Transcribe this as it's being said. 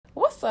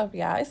What's up,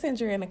 y'all? It's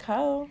Andrea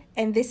Nicole,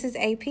 And this is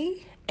AP,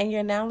 and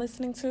you're now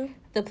listening to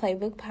the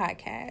Playbook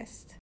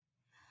Podcast.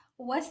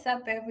 What's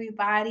up,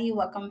 everybody?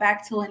 Welcome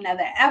back to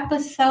another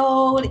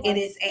episode. It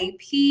is AP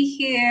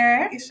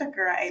here. It's your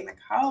girl, A.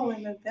 Nicole,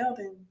 in the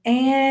building.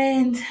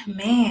 And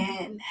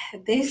man,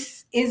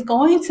 this is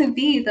going to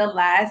be the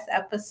last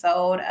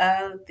episode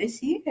of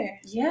this year.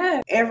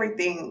 Yeah,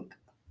 everything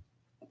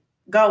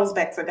goes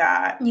back to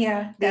God.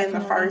 Yeah, being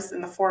the first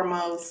and the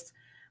foremost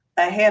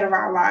ahead of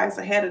our lives,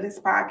 ahead of this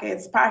podcast.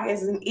 This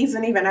podcast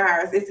isn't even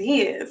ours, it's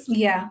his.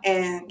 Yeah,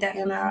 and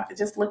definitely.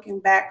 Just looking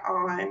back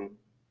on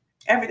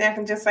everything, I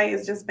can just say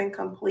it's just been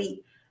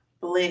complete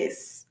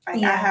bliss. I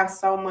have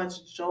so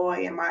much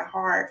joy in my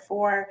heart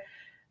for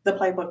the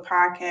Playbook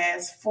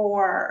Podcast,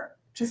 for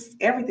just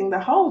everything, the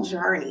whole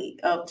journey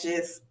of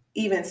just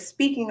even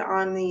speaking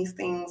on these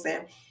things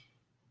and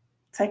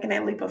taking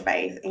that leap of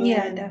faith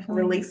and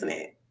releasing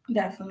it.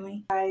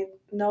 Definitely. I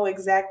know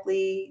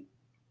exactly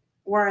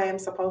where I am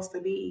supposed to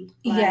be.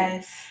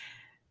 Yes.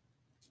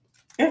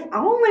 If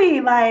only,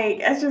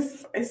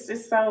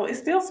 it's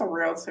still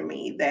surreal to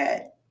me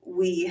that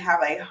we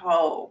have a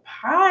whole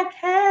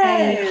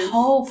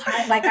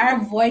podcast. Like our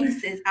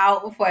voice is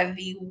out for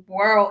the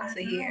world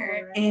to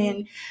hear. Right?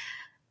 And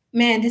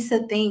man, just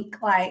to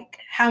think like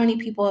how many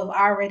people have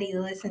already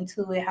listened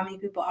to it, how many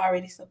people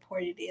already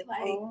supported it.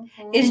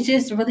 It's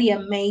just really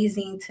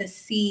amazing to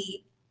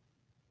see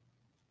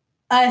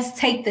us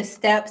take the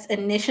steps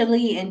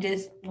initially and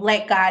just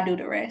let God do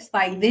the rest.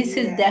 This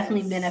has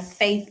definitely been a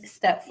faith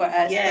step for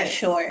us for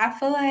sure. I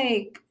feel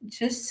like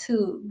just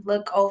to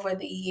look over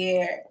the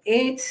year,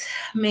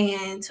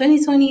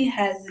 2020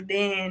 has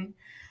been,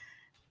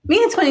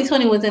 me and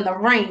 2020 was in the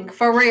ring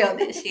for real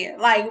this year.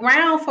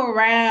 Round for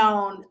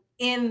round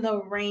in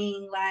the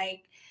ring,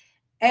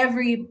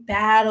 every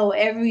battle,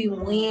 every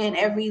win,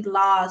 every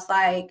loss,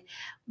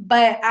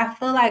 but I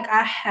feel like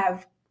I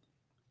have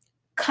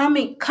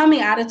coming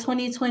out of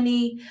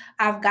 2020,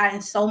 I've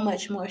gotten so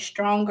much more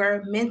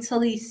stronger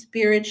mentally,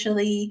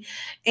 spiritually,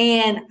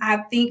 and I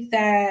think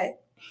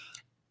that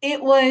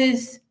it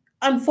was,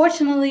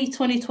 unfortunately,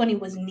 2020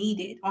 was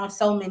needed on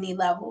so many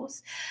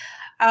levels.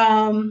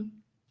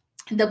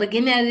 The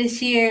beginning of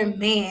this year,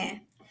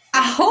 man,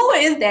 who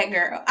is that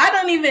girl? I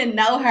don't even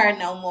know her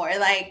no more.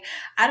 I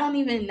don't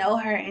even know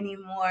her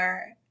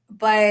anymore.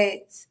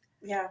 But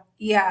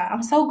yeah,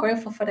 I'm so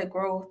grateful for the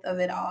growth of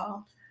it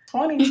all.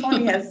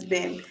 2020 has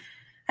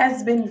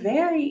been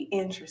very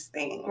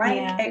interesting.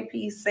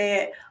 AP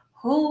said,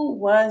 who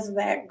was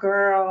that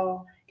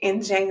girl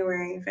in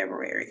January and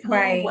February? Who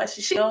was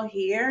she? Still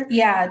here?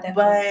 Yeah, definitely.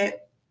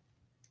 But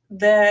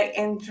the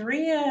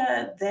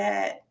Andrea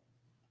that,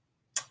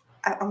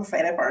 I'm going to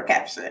say that for a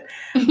caption,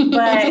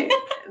 but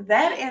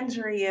that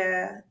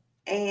Andrea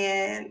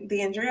and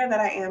the Andrea that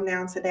I am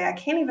now today, I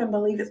can't even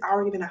believe it's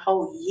already been a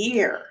whole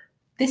year.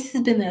 This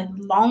has been the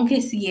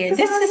longest year.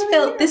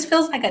 This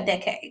feels like a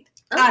decade.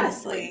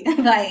 Honestly.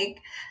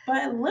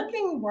 But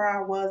looking where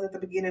I was at the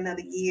beginning of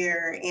the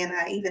year, and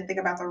I even think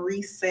about the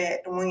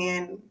reset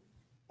when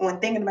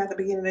thinking about the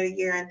beginning of the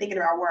year and thinking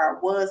about where I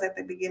was at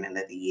the beginning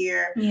of the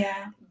year.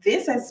 Yeah.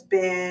 This has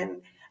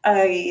been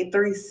a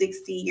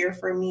 360 year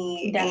for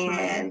me. Definitely.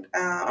 And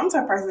I'm the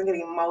type of person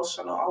getting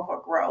emotional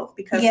over growth,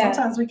 because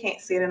sometimes we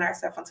can't see it in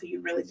ourselves until you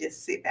really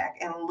just sit back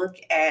and look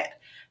at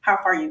how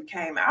far you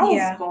came. I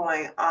was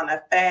going on a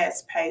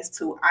fast pace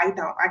to I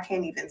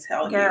can't even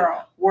tell you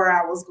where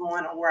I was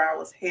going or where I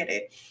was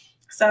headed.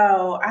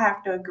 So I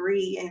have to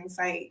agree and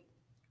say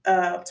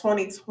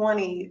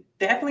 2020,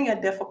 definitely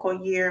a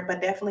difficult year, but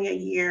definitely a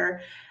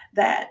year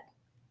that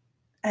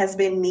has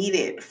been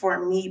needed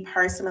for me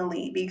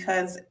personally,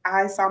 because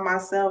I saw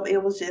myself,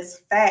 it was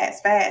just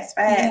fast.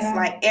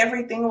 Yeah.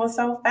 Everything was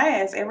so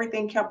fast.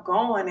 Everything kept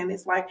going. And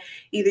it's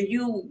either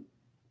you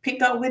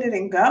pick up with it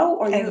and go,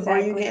 or you're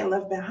getting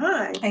left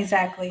behind.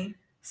 Exactly.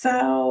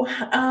 So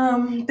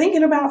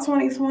thinking about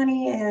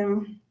 2020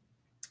 and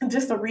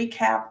just a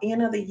recap,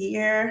 end of the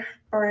year,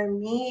 for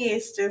me,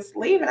 it's just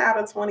leaving out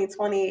of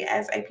 2020,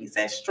 as AP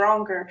said,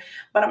 stronger.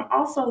 But I'm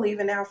also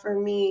leaving out, for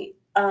me,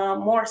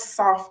 more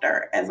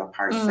softer as a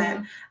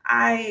person.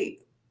 I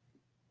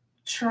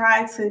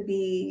try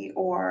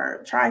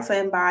to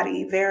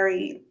embody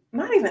very,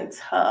 not even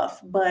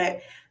tough,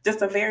 but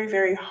just a very,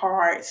 very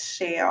hard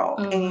shell.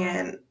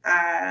 And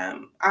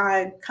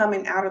I,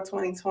 coming out of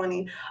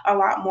 2020, a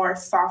lot more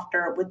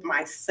softer with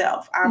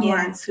myself. I've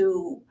learned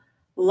to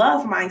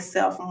love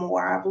myself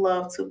more. I've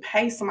learned to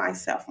pace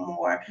myself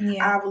more.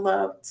 I've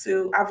learned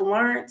to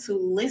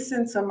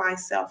listen to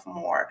myself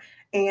more.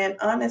 And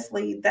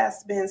honestly,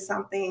 that's been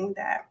something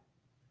that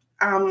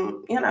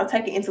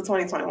taking into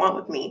 2021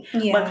 with me.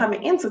 But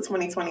coming into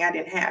 2020, I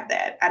didn't have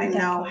that. I didn't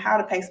know how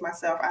to pace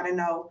myself. I didn't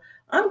know,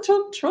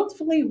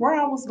 truthfully, where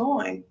I was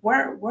going.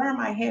 Where am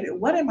I headed?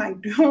 What am I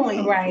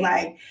doing?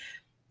 Right.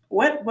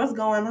 What's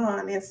going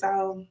on? And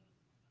so,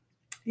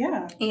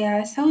 yeah.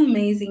 Yeah, it's so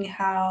amazing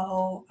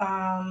how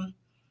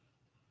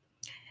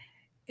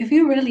if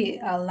you really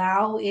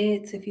allow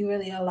it, if you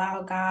really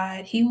allow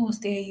God, He will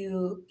steer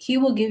you. He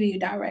will give you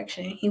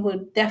direction. He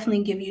will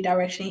definitely give you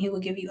direction. He will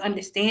give you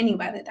understanding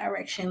by the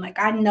direction. Like,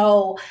 I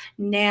know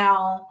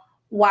now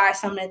why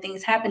some of the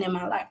things happened in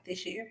my life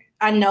this year.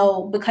 I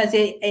know because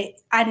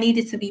I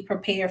needed to be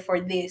prepared for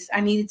this.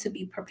 I needed to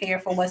be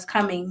prepared for what's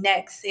coming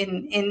next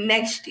in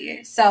next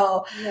year.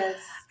 So Yes.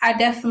 I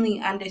definitely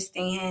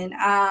understand.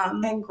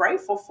 And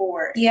grateful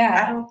for it.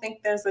 Yeah. I don't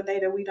think there's a day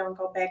that we don't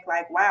go back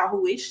like, wow,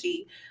 who is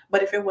she?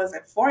 But if it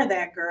wasn't for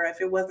that girl, if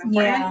it wasn't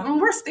for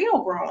we're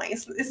still growing.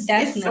 It's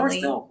we're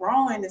still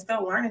growing and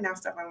still learning our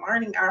stuff and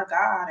learning our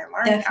God and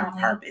learning our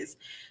purpose.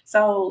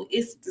 So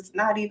it's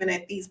not even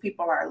that these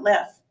people are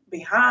left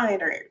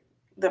behind or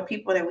the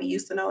people that we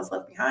used to know is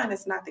left behind.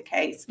 It's not the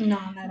case. No,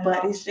 not at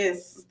but all. It's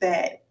just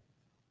that,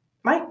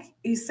 like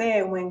you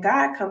said, when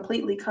God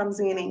completely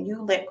comes in and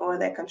you let go of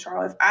that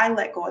control, if I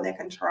let go of that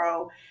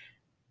control,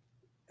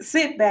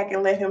 sit back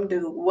and let him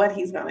do what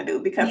he's going to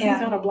do, because he's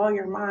going to blow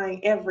your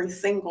mind every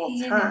single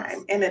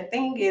time. And the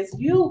thing is,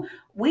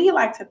 we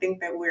like to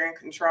think that we're in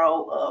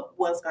control of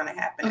what's going to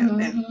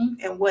happen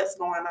and what's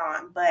going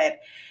on. But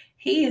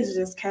he has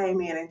just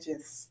came in and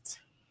just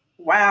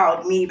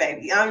wowed me,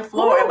 baby. I'm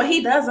floored. But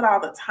he does it all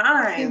the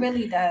time. He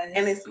really does.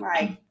 And it's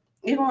like,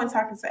 even when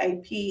talking to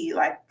AP,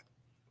 like,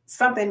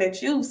 something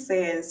that you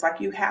said is like,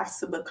 you have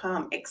to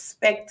become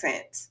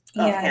expectant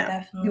of him.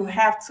 Definitely. You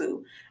have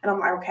to. And I'm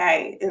like,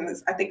 okay. And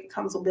I think it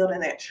comes with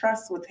building that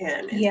trust with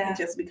him and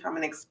just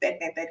becoming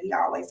expectant that he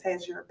always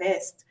has your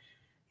best,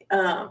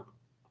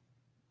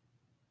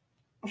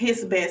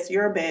 his best,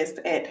 your best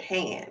at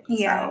hand.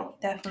 Yeah, so.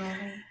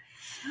 Definitely.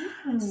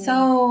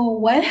 So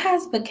what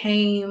has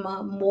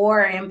become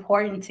more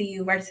important to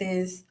you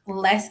versus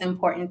less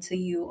important to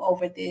you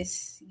over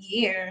this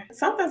year?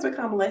 Something's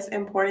become less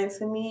important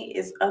to me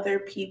is other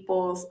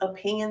people's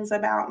opinions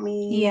about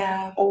me.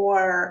 Yeah.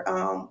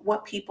 Or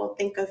what people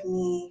think of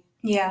me.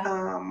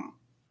 Yeah.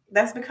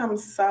 That's become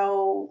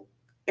so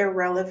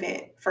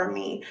irrelevant for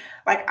me.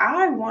 Like,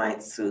 I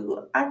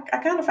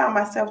kind of found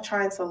myself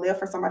trying to live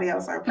for somebody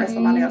else or impress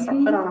somebody else or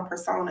put on a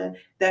persona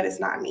that is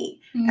not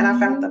me. And I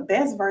found the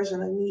best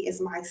version of me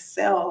is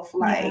myself,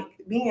 like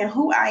being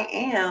who I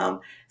am,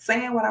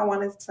 saying what I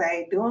want to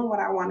say, doing what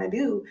I want to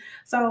do.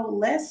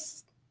 So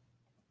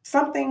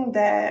something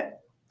that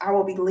I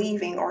will be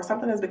leaving or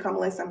something that's become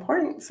less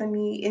important to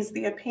me is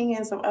the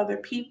opinions of other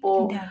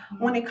people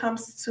when it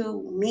comes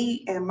to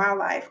me and my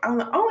life. I'm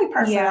the only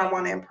person I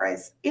want to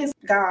impress is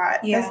God.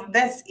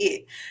 That's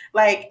it.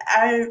 Like,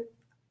 I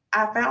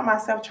found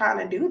myself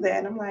trying to do that.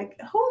 And I'm like,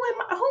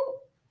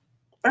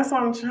 that's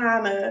what I'm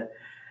trying to,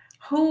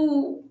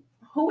 who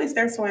is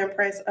there to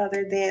impress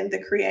other than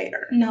the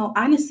Creator? No,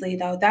 honestly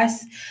though,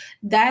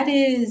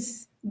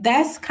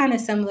 that's kind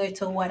of similar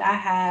to what I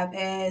have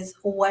as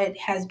what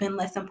has been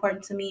less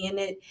important to me.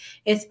 And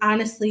it's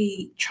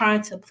honestly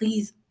trying to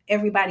please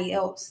everybody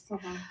else,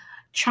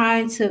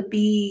 trying to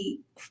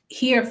be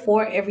here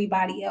for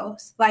everybody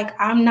else. Like,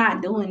 I'm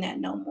not doing that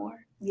no more.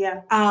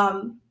 Yeah.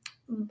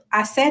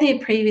 I said it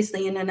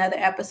previously in another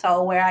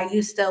episode where I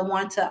used to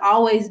want to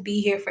always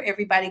be here for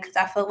everybody because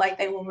I feel like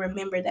they will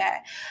remember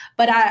that.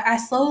 But I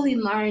slowly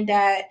learned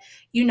that,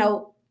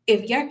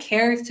 if your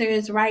character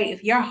is right,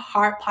 if your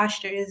heart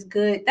posture is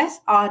good, that's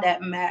all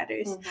that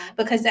matters.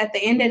 Because at the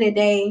end of the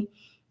day,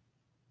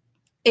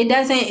 it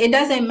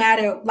doesn't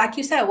matter, like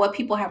you said, what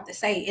people have to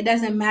say. It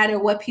doesn't matter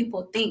what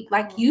people think.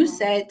 Like you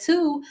said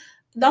too,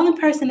 the only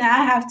person that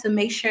I have to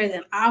make sure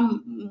that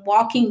I'm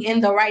walking in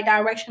the right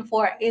direction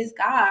for is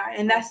God.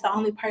 And that's the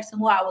only person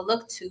who I will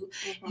look to.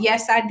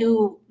 Yes, I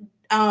do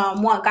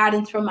want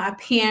guidance from my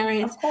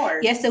parents. Of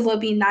course. Yes, it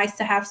would be nice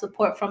to have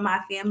support from my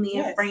family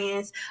and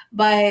friends,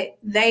 but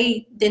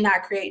they did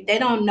not create. They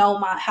don't know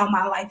how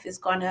my life is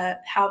gonna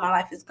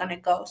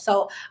go.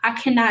 So I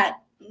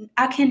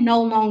can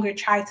no longer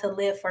try to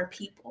live for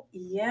people.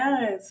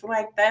 Yes,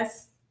 like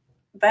that's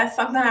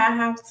something I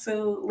have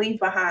to leave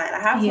behind.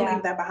 I have to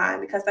leave that behind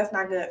because that's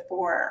not good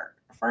for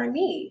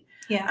me.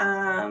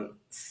 Yeah.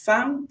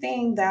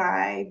 Something that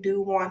I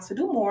do want to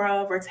do more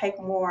of or take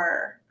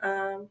more,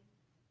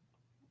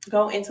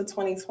 go into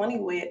 2020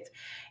 with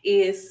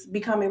is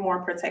becoming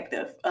more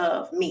protective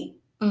of me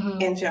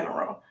in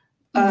general.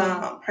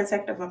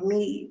 Protective of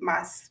me,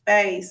 my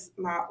space,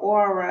 my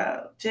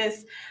aura.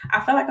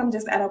 I feel like I'm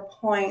just at a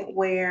point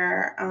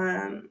where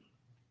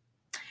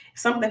if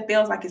something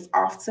feels like it's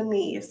off to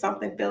me, if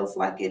something feels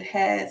like it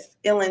has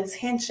ill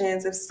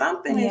intentions, if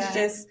something is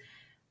just,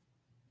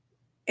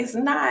 it's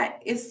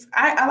not,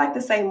 I like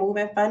to say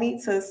moving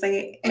funny to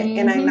say it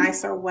in a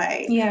nicer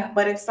way. Yeah.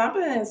 But if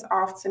something is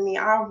off to me,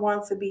 I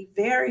want to be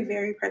very,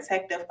 very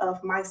protective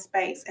of my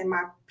space and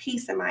my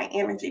peace and my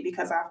energy,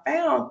 because I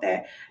found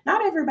that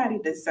not everybody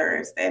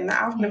deserves that. And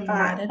I often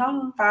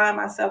find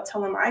myself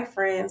telling my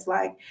friends,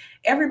 like,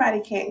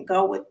 everybody can't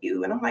go with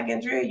you. And I'm like,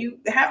 Andrea, you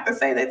have to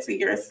say that to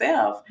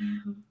yourself.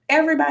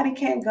 Everybody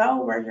can't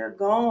go where you're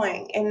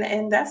going.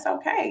 And that's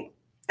okay.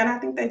 And I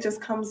think that just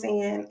comes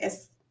in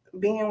as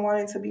being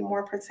wanting to be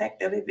more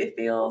protective. If it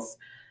feels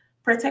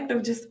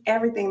protective, just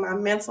everything, my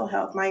mental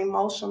health, my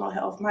emotional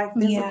health, my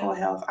physical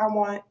health. I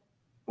want,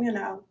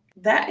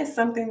 that is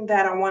something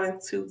that I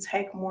wanted to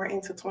take more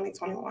into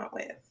 2021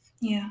 with.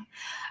 Yeah.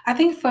 I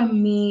think for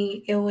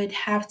me, it would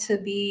have to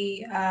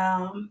be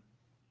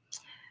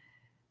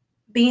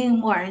being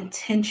more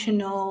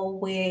intentional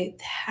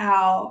with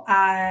how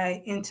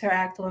I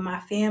interact with my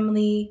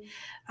family,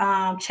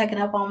 checking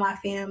up on my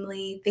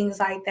family, things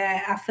like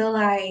that. I feel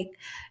like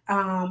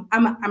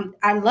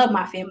I love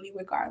my family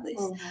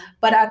regardless,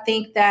 but I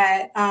think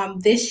that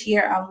this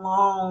year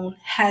alone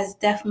has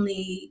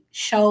definitely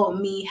showed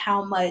me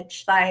how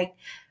much like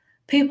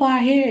people are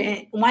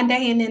here one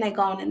day and then they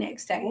gone the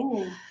next day.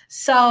 Ooh.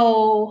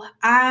 So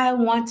I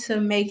want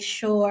to make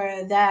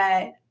sure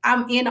that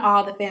I'm in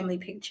all the family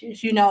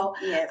pictures,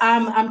 Yes.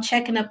 I'm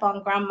checking up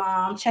on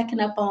grandma, I'm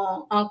checking up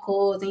on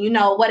uncles, and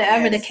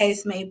whatever the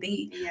case may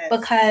be,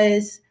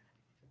 because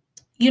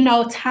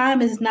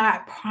time is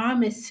not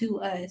promised to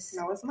us.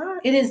 No, it's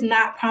not. It is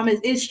not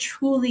promised. It's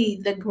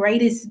truly the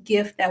greatest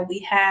gift that we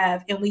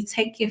have, and we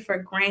take it for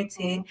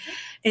granted.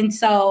 And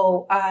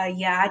so,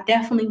 I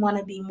definitely want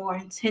to be more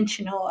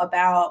intentional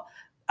about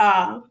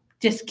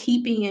just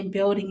keeping and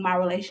building my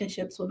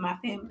relationships with my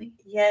family.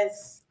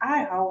 Yes,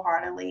 I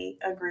wholeheartedly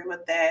agree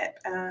with that.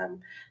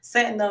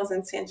 Setting those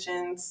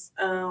intentions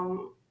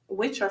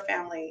with your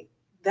family,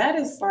 that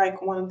is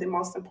like one of the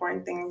most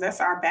important things. That's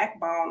our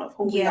backbone of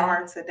who we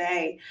are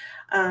today.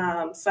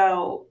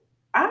 So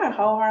I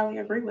wholeheartedly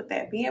agree with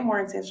that. Being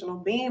more intentional,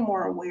 being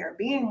more aware,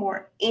 being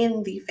more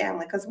in the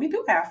family, because we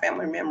do have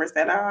family members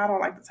that I don't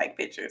like to take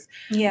pictures.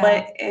 Yeah.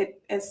 But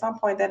at some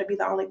point, that'll be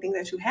the only thing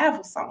that you have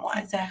with someone.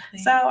 Exactly.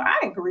 So I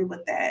agree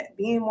with that.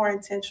 Being more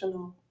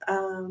intentional.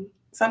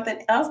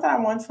 Something else that I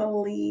want to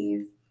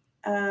leave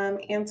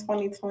in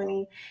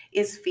 2020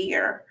 is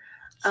fear.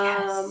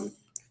 Yes.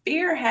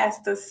 Fear has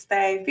to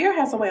stay. Fear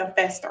has a way of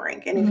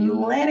festering. And if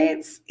you let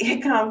it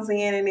comes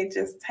in and it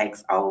just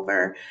takes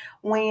over.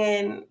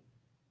 When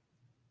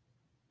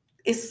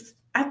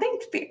I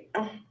think fear,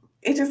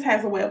 it just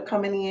has a way of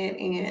coming in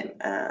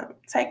and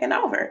taking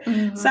over.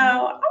 So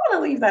I want to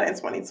leave that in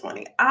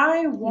 2020.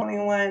 I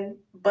want one,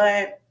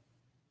 but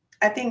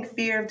I think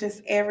fear of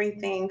just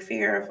everything,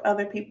 fear of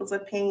other people's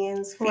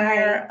opinions,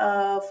 fear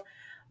of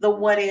the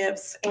what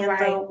ifs and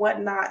the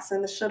whatnots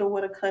and the shoulda,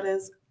 woulda,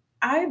 couldas.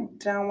 I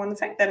don't want to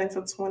take that into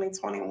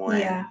 2021.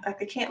 Yeah.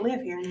 Like I can't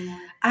live here anymore.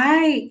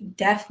 I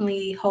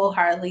definitely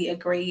wholeheartedly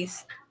agree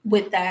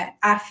with that.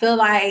 I feel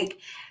like,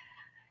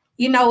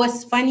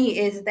 what's funny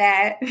is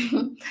that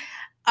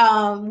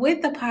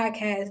with the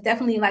podcast,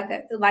 definitely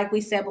like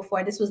we said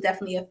before, this was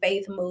definitely a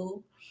faith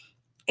move.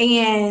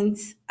 And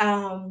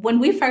when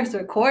we first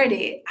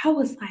recorded, I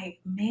was like,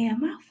 man,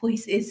 my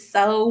voice is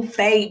so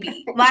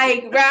baby.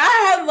 Like, bro,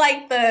 I have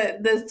like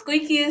the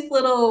squeakiest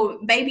little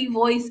baby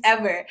voice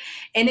ever.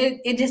 And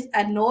it just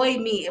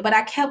annoyed me. But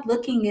I kept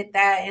looking at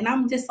that and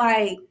I'm just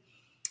like,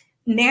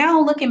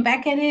 now looking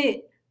back at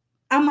it,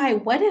 I'm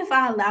like, what if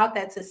I allowed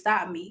that to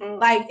stop me?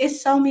 Like,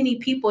 it's so many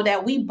people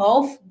that we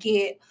both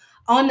get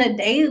on the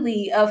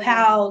daily of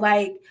how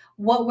like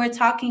what we're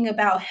talking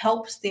about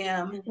helps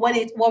them, what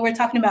we're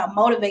talking about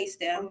motivates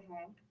them.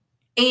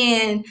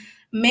 And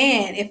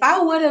man, if I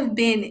would have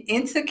been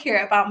insecure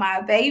about my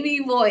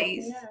baby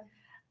voice,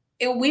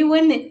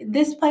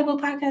 this Playboy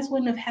podcast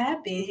wouldn't have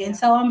happened. And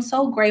so I'm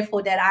so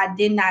grateful that I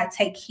did not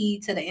take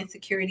heed to the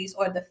insecurities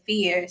or the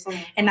fears,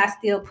 and I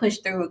still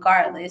pushed through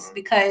regardless,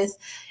 because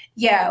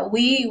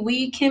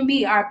we can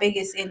be our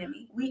biggest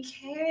enemy. We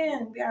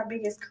can be our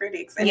biggest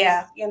critics. And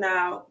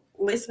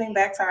listening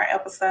back to our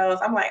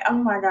episodes, I'm like, oh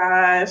my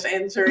gosh,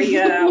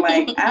 Andrea,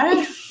 like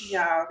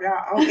y'all,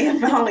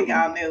 if only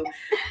y'all knew.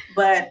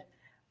 But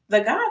the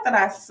God that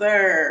I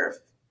serve,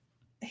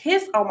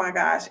 his oh my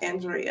gosh,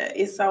 Andrea,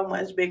 is so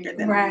much bigger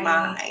than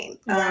mine.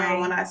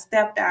 When I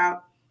stepped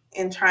out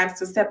and tried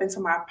to step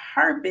into my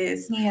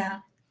purpose,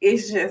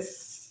 it's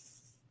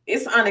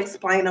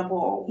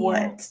unexplainable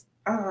what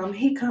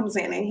he comes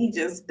in and he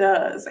just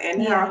does,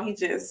 and how he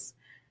just,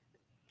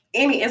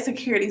 any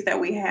insecurities that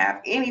we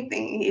have,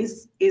 anything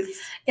is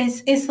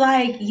it's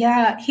like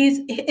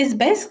it's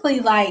basically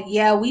like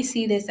we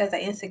see this as an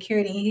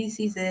insecurity and he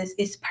sees this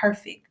it's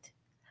perfect.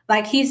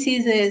 Like he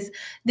sees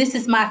this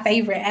is my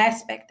favorite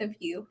aspect of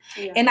you.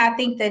 And I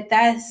think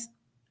that's,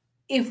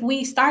 if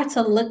we start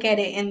to look at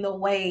it in the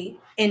way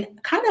and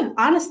kind of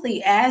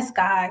honestly ask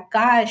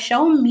God,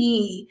 show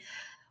me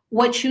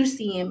what you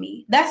see in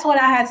me. That's what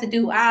I had to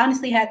do. I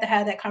honestly had to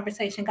have that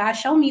conversation. God,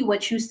 show me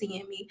what you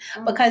see in me,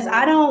 because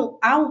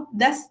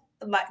that's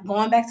like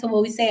going back to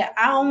what we said.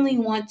 I only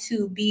want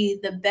to be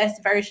the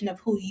best version of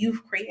who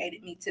you've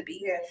created me to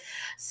be.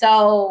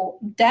 So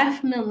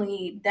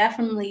definitely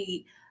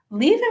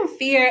leaving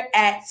fear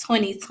at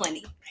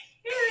 2020.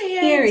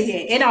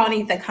 Period. It don't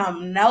need to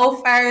come no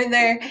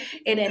further.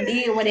 It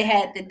did what it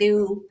had to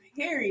do.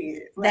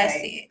 Period. That's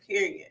it.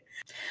 Period.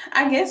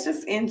 I guess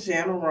just in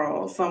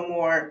general, some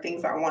more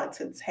things I want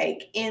to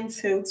take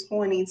into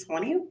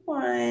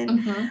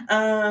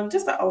 2021.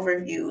 Just an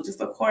overview.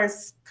 Just, of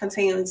course,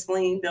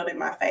 continuously building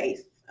my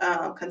faith.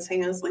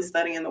 continuously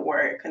studying the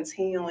word,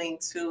 continuing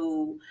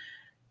to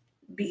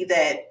be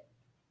that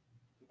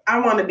I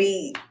want to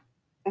be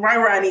right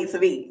where I need to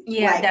be.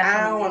 Yeah, like definitely.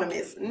 I don't want to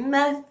miss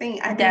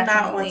nothing. I do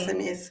not want to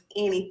miss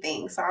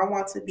anything. So I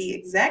want to be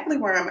exactly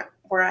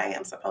where I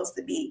am supposed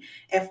to be,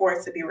 and for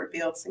it to be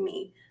revealed to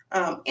me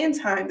in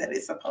time that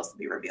it's supposed to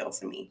be revealed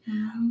to me.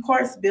 Mm-hmm. Of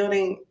course,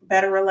 building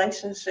better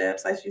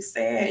relationships, as you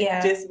said,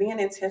 Yeah. just being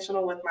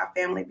intentional with my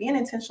family, being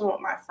intentional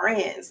with my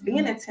friends,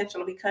 being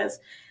intentional, because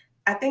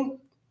I think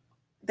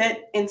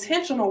that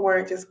intentional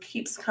word just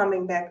keeps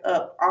coming back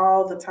up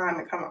all the time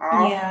and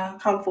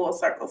come full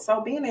circle. So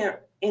being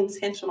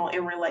intentional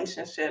in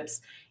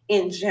relationships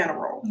in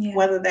general,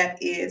 whether that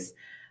is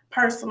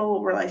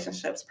personal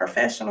relationships,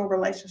 professional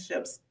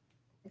relationships,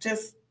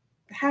 just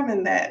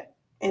having that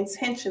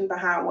intention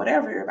behind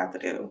whatever you're about to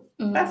do.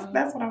 That's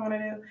what I want to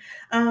do.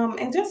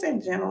 And just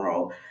in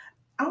general,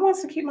 I want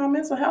to keep my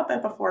mental health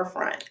at the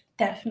forefront.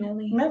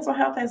 Definitely. Mental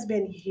health has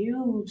been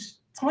huge.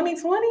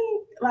 2020,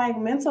 like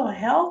mental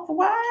health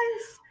wise,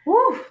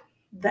 whew,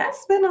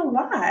 that's been a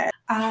lot.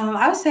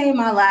 I would say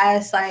my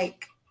last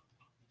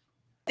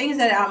things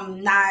that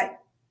I'm not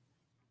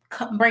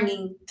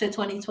bringing to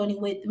 2020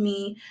 with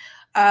me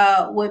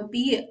would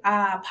be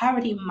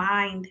poverty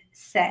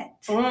mindset.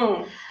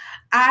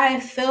 I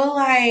feel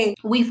like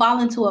we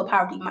fall into a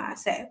poverty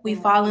mindset. We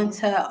fall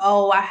into,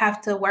 I have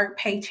to work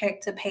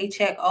paycheck to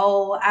paycheck.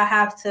 I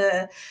have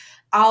to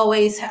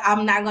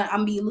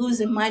I'm be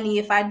losing money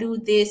if I do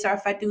this or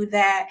if I do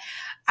that.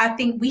 I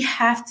think we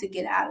have to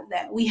get out of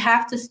that. We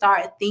have to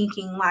start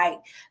thinking like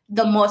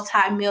the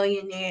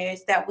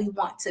multi-millionaires that we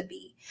want to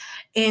be.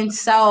 And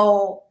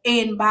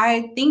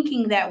by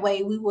thinking that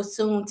way, we will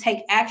soon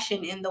take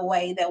action in the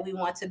way that we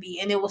want to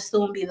be, and it will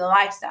soon be the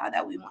lifestyle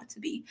that we want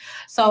to be.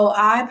 So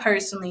I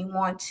personally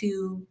want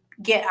to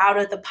get out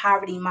of the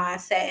poverty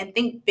mindset and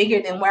think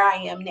bigger than where I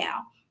am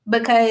now,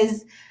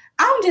 because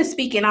I'm just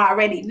speaking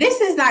already.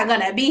 This is not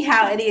going to be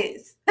how it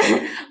is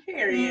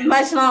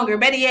much longer.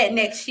 Better yet,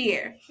 next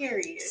year.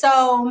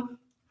 So,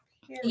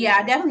 yeah,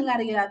 I definitely got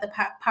to get out the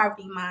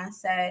poverty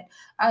mindset.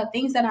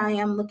 Things that I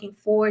am looking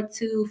forward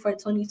to for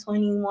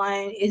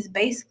 2021 is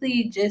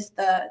basically just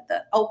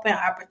the open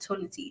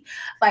opportunity.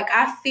 Like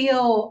I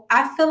feel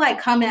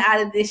like coming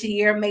out of this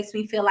year makes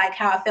me feel like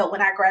how I felt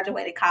when I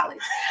graduated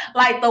college.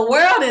 Like the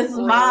world is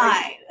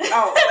mine.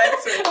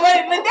 That's it.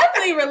 but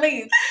definitely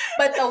relief.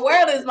 But the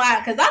world is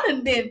mine because I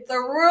done been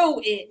through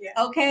it.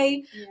 Yeah.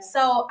 Okay,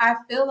 so I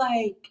feel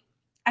like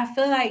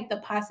the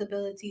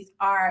possibilities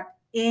are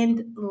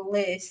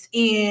endless,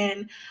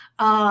 and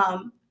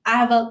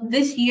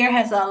this year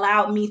has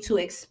allowed me to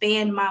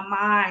expand my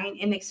mind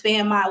and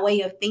expand my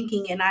way of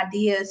thinking and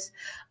ideas.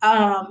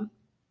 And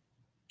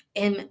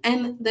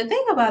the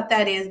thing about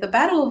that is the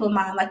battle of the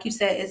mind, like you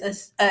said,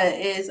 is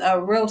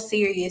a real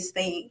serious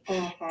thing.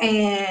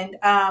 And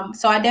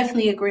so I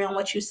definitely agree on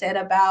what you said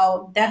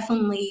about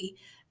definitely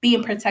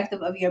being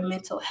protective of your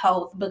mental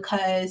health,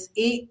 because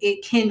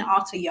it can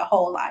alter your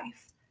whole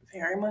life.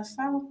 Very much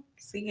so.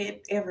 See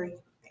it every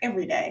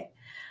day.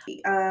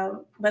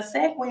 But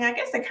segueing, I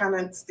guess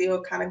it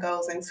still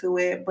goes into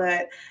it,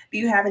 but do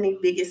you have any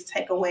biggest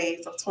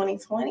takeaways of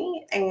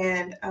 2020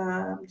 and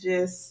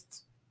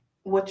just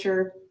what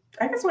you're,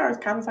 I guess we were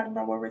kind of talking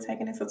about where we're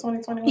taking into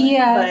 2021.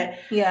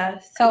 Yeah.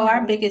 So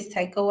our biggest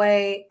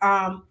takeaway,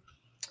 I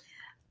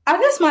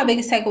guess my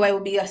biggest takeaway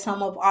would be a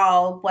sum of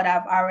all of what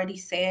I've already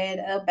said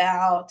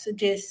about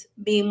just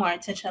being more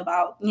intentional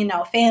about,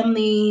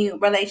 family,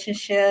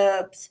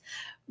 relationships,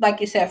 like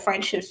you said,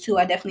 friendships too.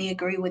 I definitely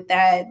agree with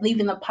that.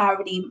 Leaving the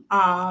poverty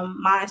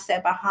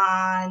mindset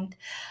behind,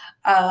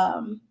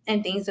 and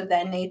things of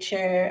that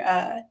nature.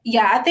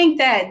 I think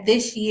that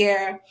this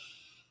year,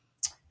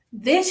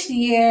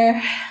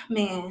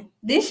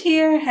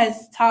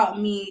 has taught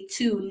me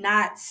to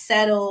not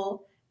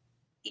settle,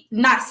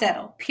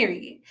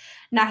 period.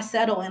 Not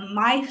settle in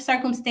life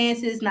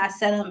circumstances, not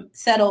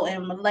settle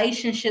in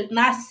relationships,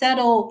 not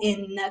settle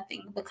in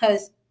nothing,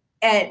 because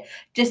at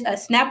just a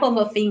snap of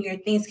a finger,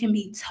 things can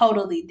be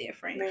totally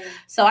different. Man.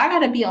 So I got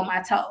to be on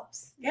my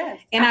toes. Yes.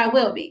 And I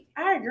will be.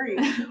 I agree.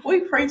 We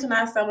preach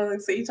not settling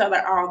to each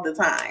other all the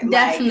time.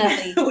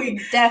 Definitely.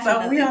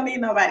 So we don't need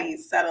nobody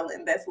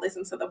settling that's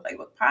listening to the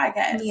Playbook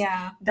podcast.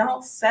 Yeah.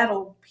 Don't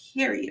settle,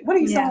 period. What are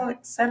you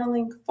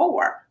settling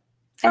for?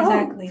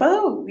 Exactly.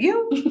 For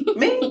you,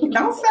 me,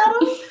 don't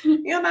settle,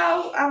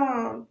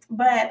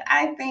 but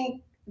I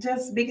think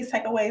just biggest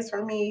takeaways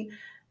for me,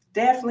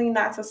 definitely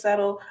not to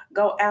settle.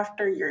 Go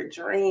after your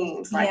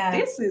dreams.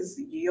 This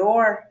is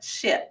your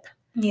ship.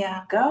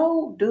 Yeah.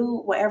 Go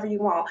do whatever you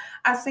want.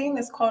 I seen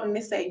this quote and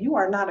it said, you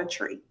are not a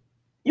tree.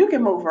 You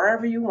can move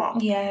wherever you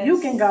want. Yes.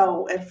 You can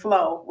go and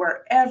flow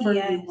wherever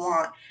you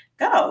want.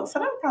 Go. So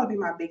that would probably be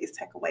my biggest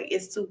takeaway,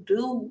 is to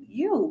do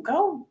you.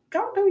 Go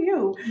do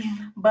you. Yeah.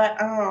 But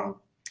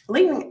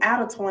leaving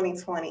out of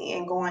 2020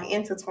 and going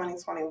into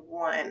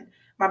 2021,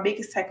 my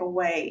biggest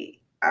takeaway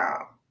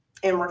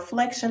in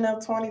reflection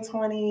of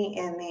 2020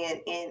 and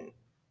then in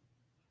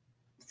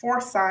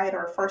foresight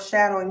or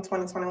foreshadowing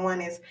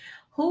 2021 is,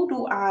 who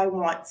do I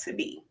want to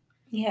be?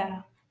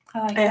 Yeah. I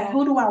like And that.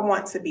 who do I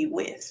want to be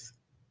with?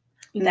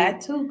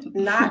 That too.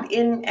 Not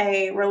in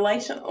a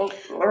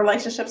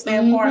relationship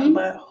standpoint,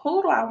 but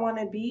who do I want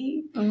to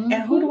be and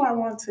who do I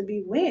want to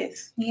be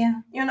with?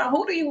 Yeah. You know,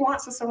 who do you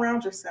want to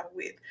surround yourself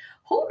with?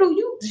 Who do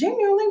you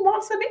genuinely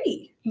want to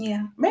be?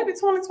 Yeah. Maybe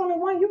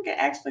 2021, you can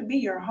actually be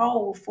your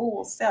whole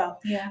full self.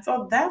 Yeah.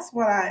 So that's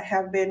what I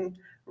have been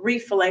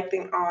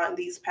reflecting on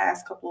these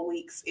past couple of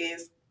weeks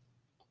is,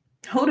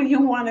 who do you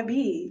want to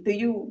be? Do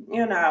you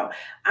know,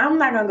 I'm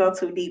not going to go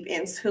too deep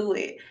into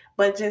it,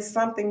 but just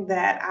something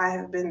that I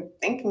have been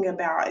thinking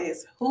about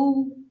is,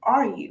 who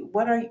are you?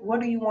 What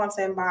do you want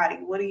to embody?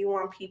 What do you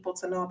want people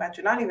to know about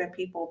you? Not even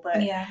people,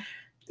 but,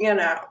 you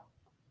know,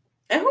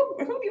 and who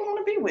do you want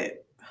to be with?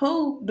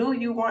 Who do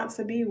you want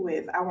to be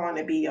with? I want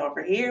to be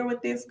over here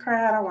with this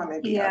crowd. I want to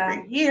be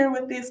over here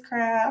with this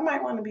crowd. I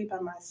might want to be by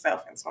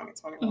myself in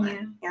 2021.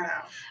 Yeah. You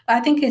know,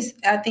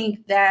 I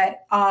think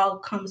that all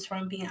comes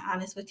from being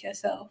honest with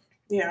yourself.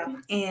 Yeah.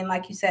 And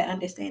like you said,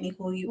 understanding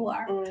who you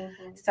are.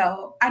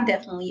 So I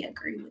definitely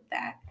agree with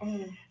that.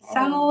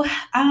 So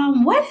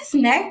what is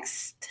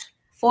next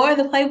for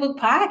the Playbook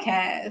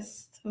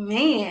Podcast?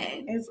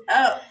 Man, it's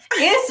up.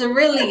 It's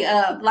really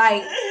up.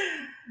 Like,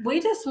 we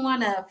just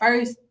want to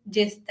first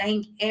just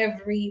thank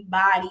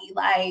everybody.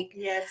 Like,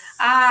 yes,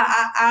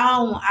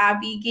 I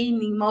be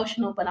getting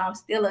emotional, but I'm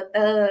still a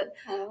thug.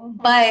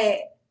 But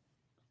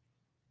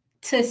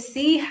to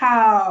see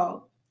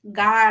how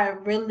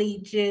God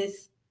really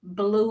just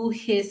blew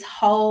his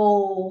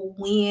whole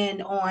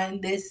wind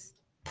on this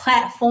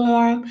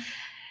platform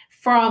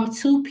from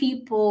two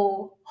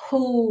people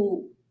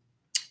who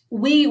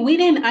we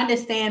didn't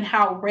understand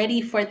how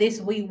ready for this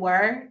we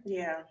were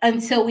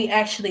until we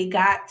actually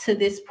got to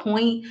this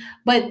point.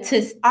 But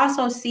to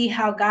also see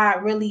how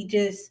God really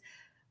just,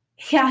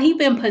 how he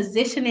been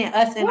positioning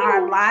us in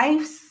our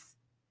lives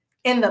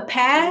in the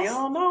past. You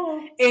don't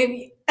know.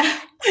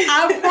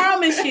 I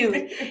promise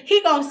you,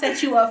 he gonna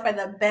set you up for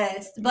the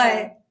best.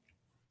 But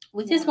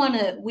we just want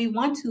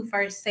to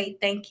first say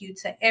thank you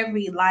to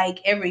every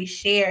like, every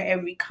share,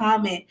 every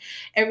comment,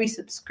 every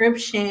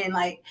subscription,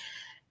 like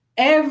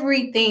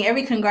everything,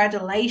 every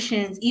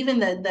congratulations, even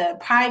the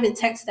private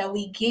text that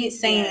we get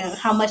saying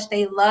how much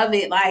they love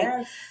it.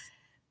 Like,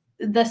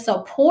 the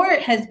support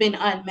has been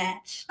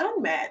unmatched.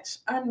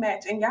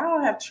 And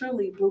y'all have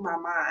truly blew my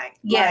mind.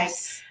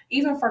 Yes. Like,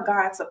 even for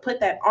God to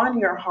put that on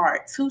your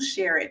heart, to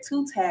share it,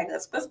 to tag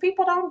us, because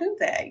people don't do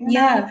that. You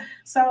know?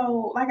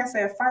 So, like I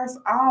said, first,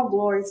 all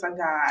glory to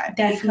God.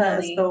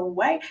 Definitely. Because the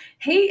way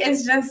he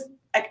is just,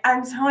 like,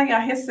 I'm telling y'all,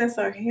 his sense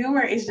of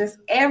humor is just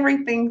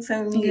everything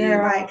to me.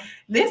 Like,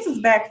 this is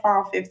back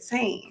fall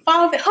 15.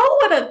 Who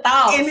would have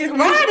thought?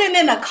 Riding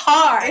in a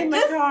car.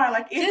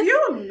 Like, if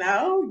you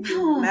know,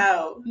 you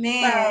know.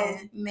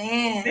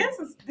 Man.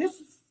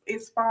 This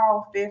is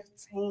fall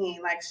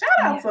 15. Like, shout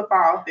out to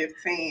fall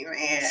 15,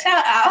 man.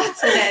 Shout out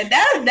to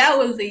that. That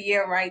was a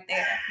year right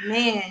there,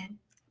 man.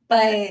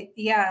 But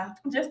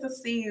just to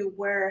see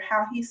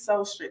how he's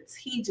so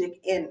strategic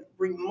in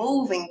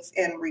removing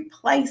and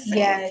replacing.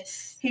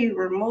 Yes, he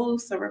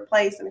removes to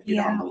replace, and if you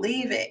don't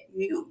believe it,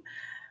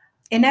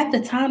 and at the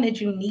time that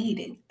you need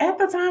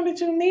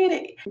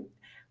it,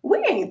 we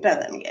ain't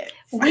done yet.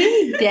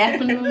 We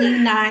definitely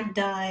not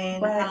done.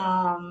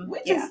 But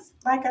we just,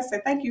 like I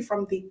said, thank you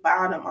from the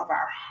bottom of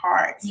our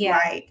hearts.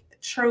 Like,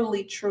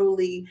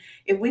 truly,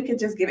 if we could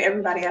just give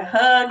everybody a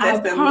hug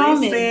that's been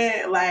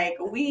listening, like,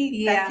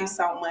 we thank you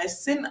so much.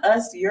 Send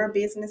us your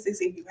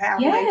businesses if you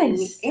have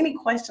any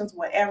questions,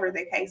 whatever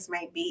the case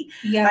may be.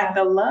 Like,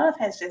 the love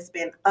has just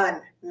been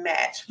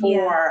unmatched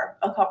for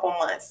a couple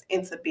months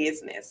into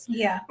business.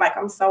 Like,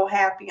 I'm so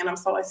happy and I'm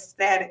so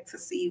ecstatic to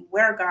see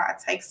where God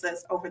takes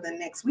us over the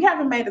next. We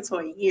haven't made it to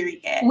a year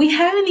yet. We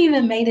haven't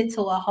even made it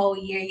to a whole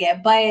year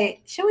yet, but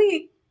should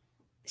we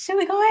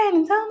go ahead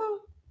and tell them?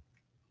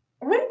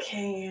 We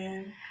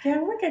can.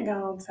 Yeah, we can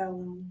go and tell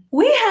them.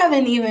 We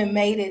haven't even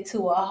made it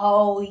to a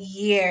whole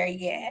year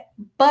yet.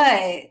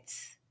 But,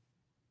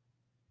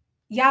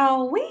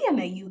 y'all, we in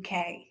the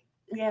UK.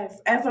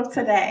 Yes, as of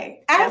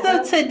today. As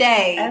of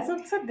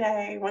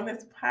today, when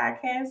this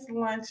podcast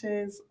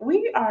launches,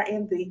 we are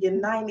in the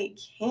United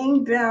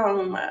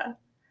Kingdom.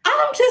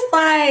 I'm just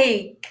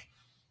like,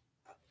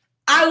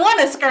 I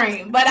want to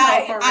scream, but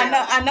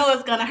I know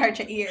it's going to hurt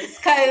your ears.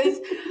 Because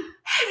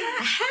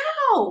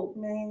how?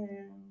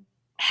 Man.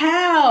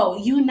 How?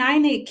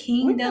 United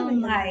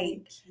Kingdom,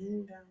 like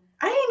Kingdom.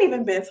 I ain't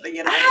even been to the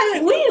United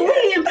Kingdom.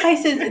 We in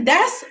places.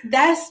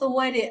 That's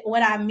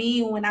what I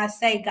mean when I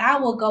say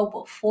God will go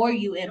before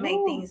you and make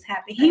things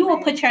happen. He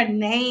will put your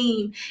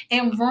name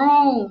in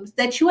rooms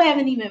that you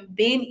haven't even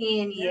been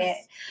in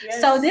yet.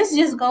 So this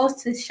just goes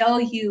to show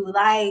you,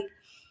 like,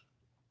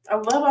 a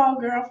little old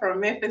girl from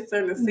Memphis,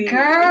 Tennessee, is in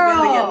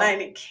the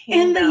United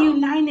Kingdom. In the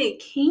United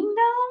Kingdom?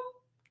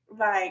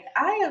 Like,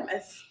 I am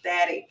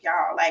ecstatic,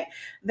 y'all. Like,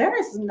 there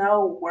is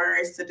no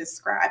words to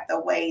describe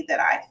the way that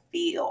I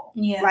feel.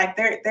 Like,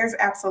 there's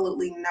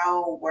absolutely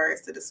no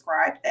words to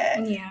describe that.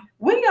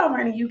 We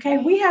over in the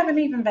UK, we haven't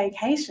even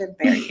vacationed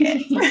there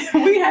yet.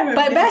 We haven't.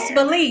 But best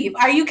believe,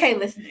 our UK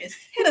listeners,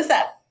 hit us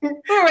up.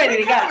 We're we're ready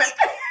to go.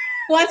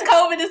 Once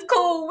COVID is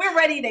cool, we're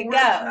ready to go.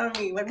 I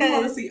mean, like, we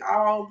want to see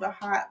all the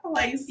hot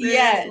places.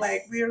 Yes.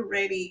 Like, we're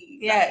ready.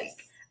 Yes. Like,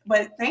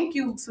 but thank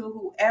you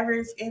to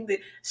whoever's in the...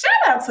 Shout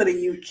out to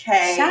the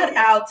UK. Shout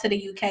out to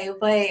the UK.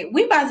 But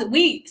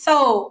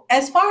so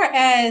as far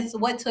as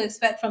what to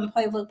expect from the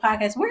Playbook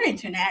podcast, we're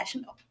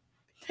international.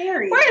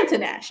 Period. We're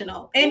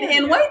international.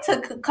 And wait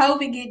till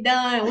COVID get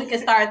done, we can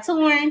start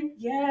touring.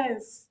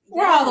 Yes.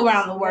 We're all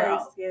around the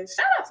world. Yes.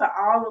 Shout out to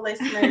all the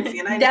listeners,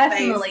 United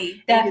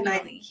Definitely. States,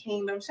 United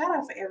Kingdom. Shout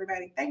out to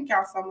everybody. Thank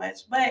y'all so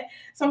much. But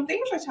some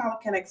things that y'all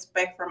can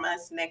expect from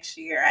us next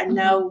year. I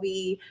know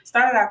we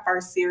started our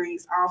first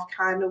series off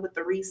kind of with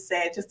the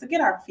reset, just to get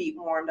our feet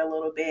warmed a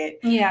little bit.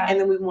 Yeah. And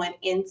then we went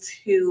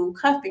into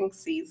cuffing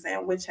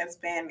season, which has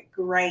been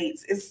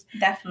great.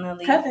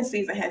 Cuffing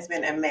season has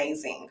been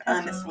amazing.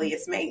 Honestly,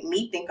 it's made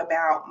me think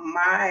about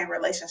my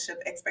relationship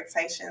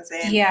expectations,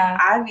 and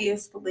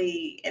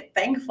obviously, and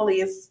thankfully,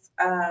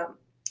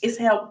 it's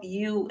helped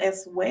you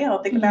as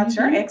well think about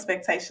your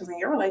expectations and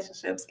your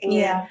relationships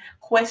and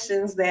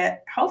questions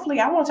that hopefully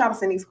I want y'all to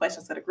send these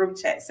questions to the group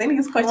chat. Send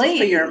these questions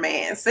to your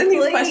man. Send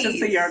these questions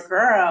to your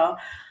girl.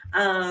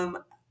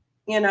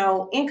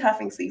 In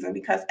cuffing season,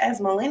 because as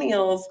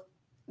millennials,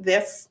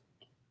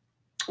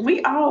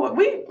 we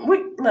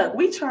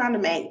trying to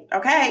make,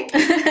 okay?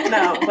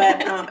 No,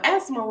 but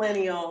as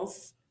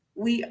millennials,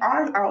 we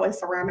are always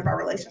surrounded by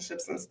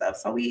relationships and stuff.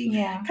 So we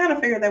kind of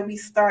figured that we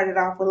started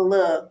off with a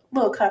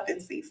little cuffing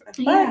season.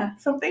 But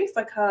some things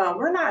to come.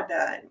 We're not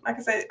done. Like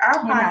I said, our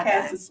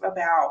podcast is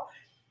about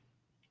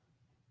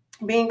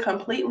being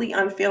completely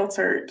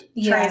unfiltered,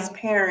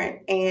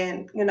 transparent,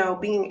 and,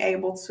 being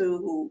able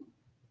to,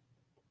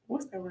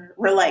 what's the word?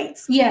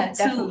 Relates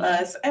to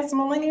us as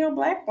millennial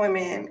Black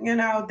women.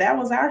 That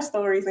was our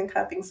stories in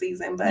cuffing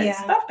season, but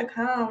stuff to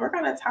come. We're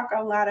going to talk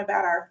a lot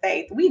about our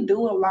faith. We do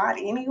a lot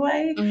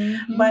anyway,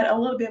 but a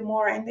little bit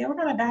more. And then we're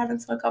going to dive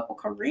into a couple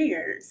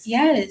careers.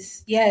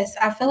 Yes.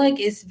 I feel like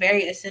it's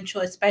very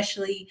essential,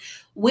 especially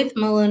with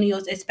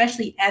millennials,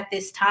 especially at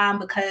this time,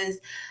 because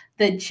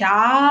the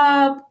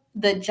job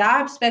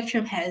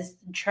spectrum has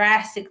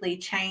drastically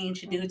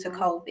changed due to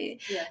COVID.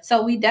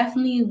 So we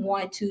definitely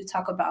want to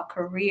talk about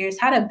careers,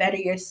 how to better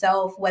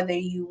yourself, whether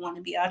you want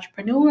to be an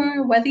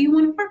entrepreneur, whether you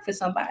want to work for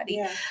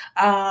somebody.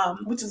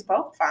 Which is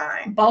both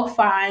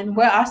fine.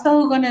 We're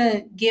also going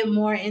to get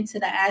more into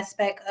the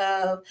aspect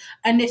of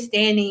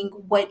understanding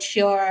what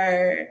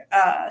your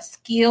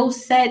skill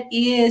set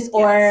is,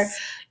 or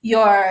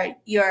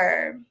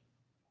you're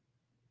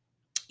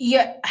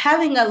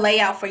having a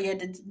layout for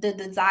the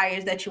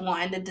desires that you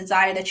want and the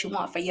desire that you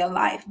want for your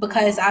life,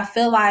 because I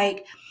feel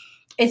like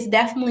it's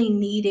definitely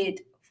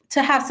needed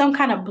to have some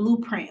kind of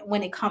blueprint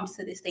when it comes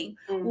to this thing.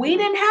 We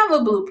didn't have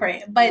a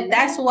blueprint, but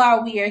that's why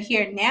we are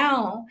here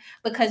now,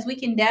 because we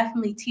can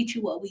definitely teach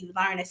you what we've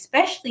learned,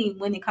 especially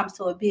when it comes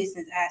to a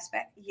business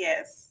aspect.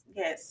 Yes.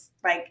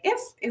 Like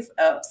it's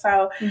up.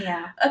 So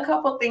a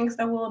couple things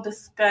that we'll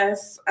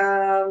discuss.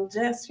 I've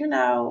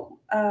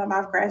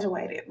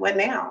graduated. What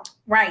now?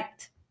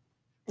 Right.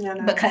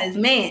 Because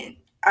man,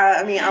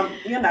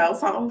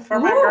 something for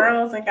my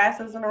girls and guys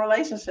who's in a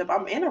relationship.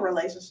 I'm in a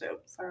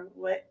relationship. So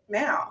what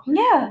now?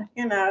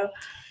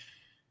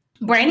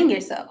 Branding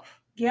yourself.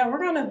 Yeah, we're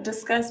going to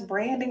discuss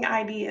branding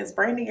ideas,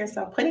 branding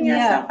yourself, putting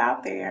yourself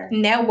out there.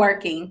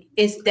 Networking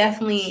is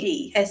definitely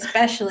key,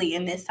 especially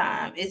in this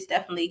time. It's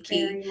definitely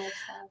key. Very much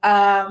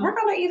so. We're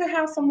going to even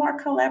have some more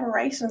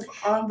collaborations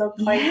on the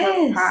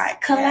Playbook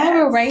podcast.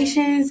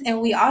 Collaborations, and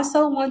we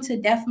also want to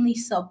definitely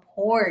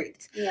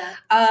support,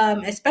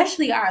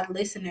 especially our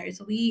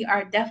listeners. We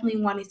are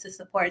definitely wanting to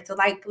support. So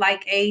like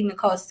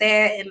Nicole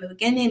said in the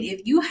beginning,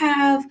 if you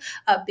have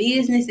a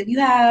business, if you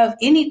have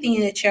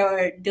anything that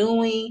you're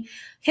doing,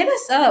 hit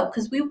us up,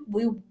 because we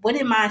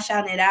wouldn't mind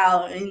shouting it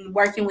out and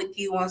working with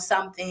you on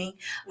something.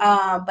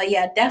 But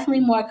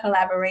definitely more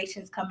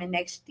collaborations coming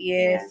next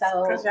year. Yes,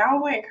 so because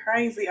y'all went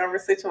crazy over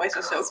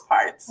situationships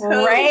part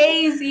 2.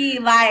 Crazy,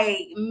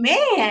 like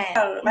man,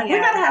 we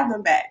gotta have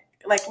them back.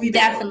 Like we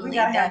definitely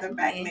gotta have them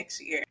back next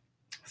year.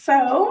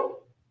 So,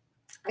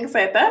 like I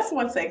said, that's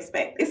what to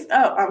expect. It's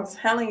up. I'm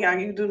telling y'all,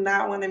 you do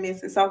not want to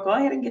miss it. So go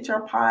ahead and get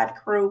your pod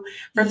crew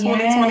for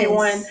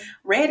 2021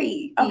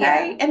 ready,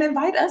 okay? And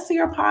invite us to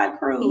your pod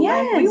crew.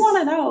 Like, we want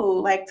to know.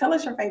 Like, tell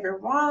us your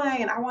favorite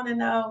wine. I want to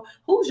know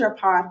who's your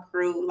pod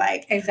crew.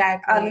 Like,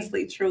 exactly.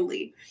 Honestly,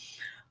 truly.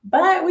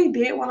 But we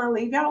did want to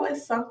leave y'all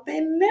with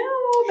something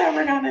new that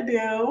we're going to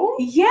do.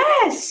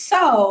 Yes.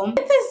 So,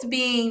 with this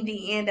being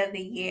the end of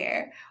the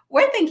year,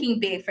 we're thinking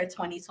big for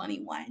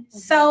 2021.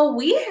 So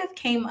we have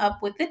came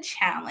up with a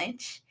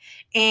challenge,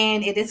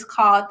 and it is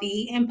called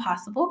the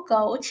Impossible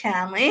Goal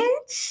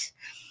Challenge.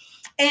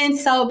 And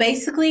so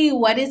basically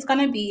what it's going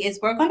to be is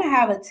we're going to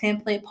have a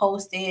template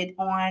posted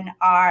on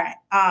our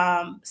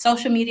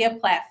social media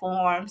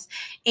platforms.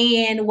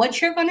 And what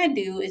you're going to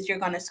do is you're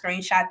going to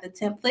screenshot the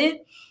template.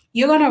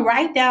 You're going to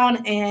write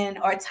down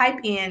or type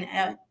in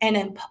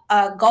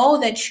a goal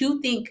that you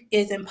think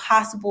is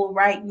impossible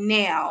right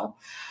now.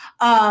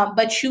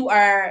 But you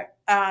are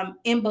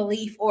in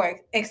belief or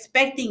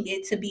expecting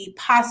it to be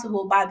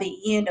possible by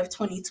the end of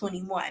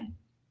 2021.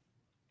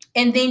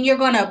 And then you're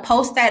going to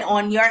post that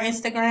on your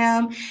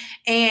Instagram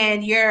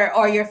and your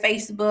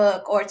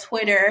Facebook or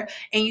Twitter,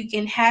 and you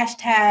can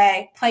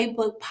hashtag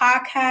Playbook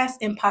Podcast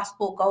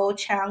Impossible Goal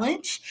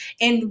Challenge,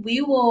 and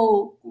we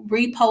will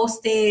repost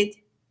it.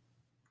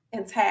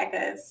 And tag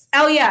us.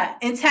 Oh yeah,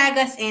 and tag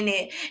us in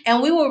it,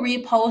 and we will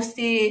repost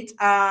it.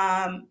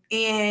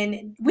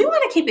 And we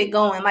want to keep it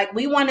going. Like,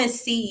 we want to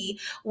see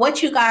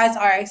what you guys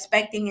are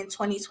expecting in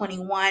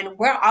 2021.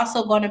 We're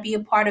also going to be a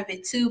part of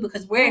it too,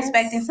 because we're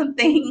expecting some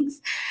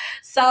things.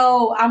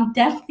 So I'm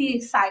definitely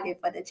excited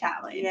for the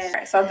challenge.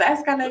 Yeah. So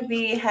that's going to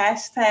be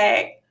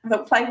hashtag the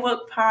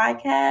Playbook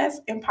Podcast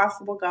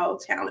Impossible Goal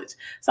Challenge.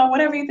 So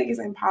whatever you think is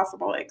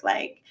impossible,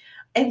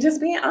 and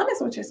just being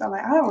honest with yourself,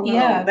 like, I don't know.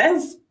 Yeah.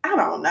 I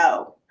don't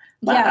know.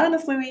 But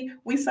honestly,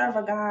 we serve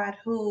a God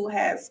who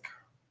has,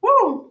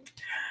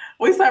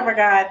 we serve a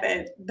God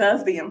that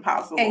does the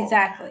impossible.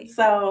 Exactly.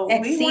 So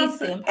exceeds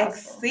the impossible.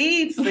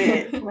 Exceeds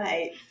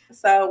it.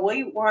 So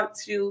we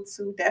want you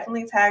to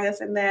definitely tag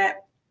us in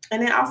that.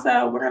 And then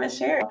also we're going to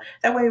share.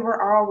 That way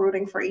we're all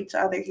rooting for each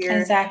other here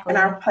in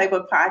our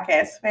Playbook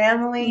Podcast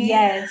family.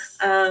 Yes.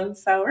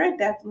 So we're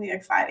definitely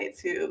excited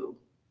to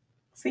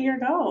see your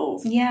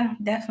goals. Yeah,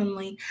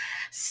 definitely.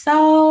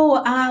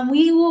 So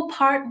we will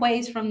part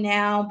ways from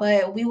now,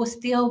 but we will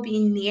still be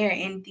near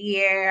and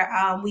dear.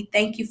 We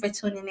thank you for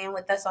tuning in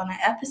with us on our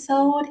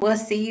episode. We'll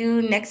see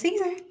you next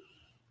season.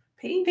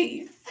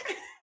 Peace.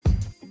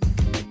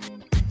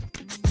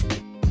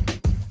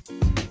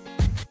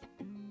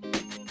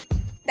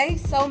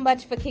 Thanks so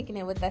much for kicking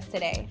it with us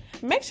today.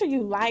 Make sure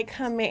you like,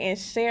 comment, and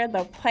share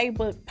the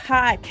Playbook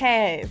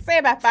Podcast. Say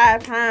it about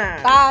 5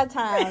 times. 5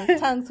 times.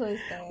 Tongue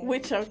twister.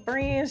 With your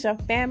friends, your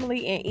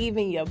family, and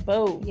even your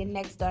boo. Your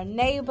next door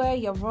neighbor,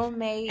 your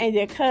roommate. And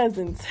your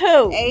cousin,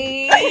 too.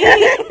 Hey.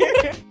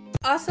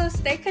 Also,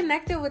 stay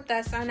connected with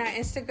us on our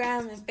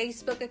Instagram and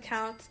Facebook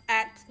accounts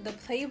at The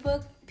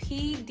Playbook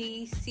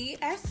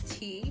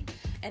PDCST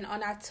and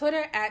on our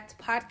Twitter at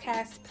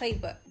Podcast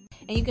Playbook.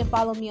 And you can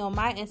follow me on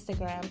my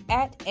Instagram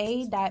at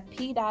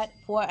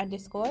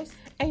a.p.4_.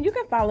 And you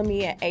can follow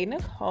me at a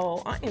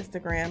Nicole on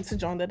Instagram to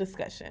join the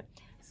discussion.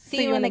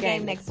 See you in the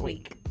game next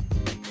week.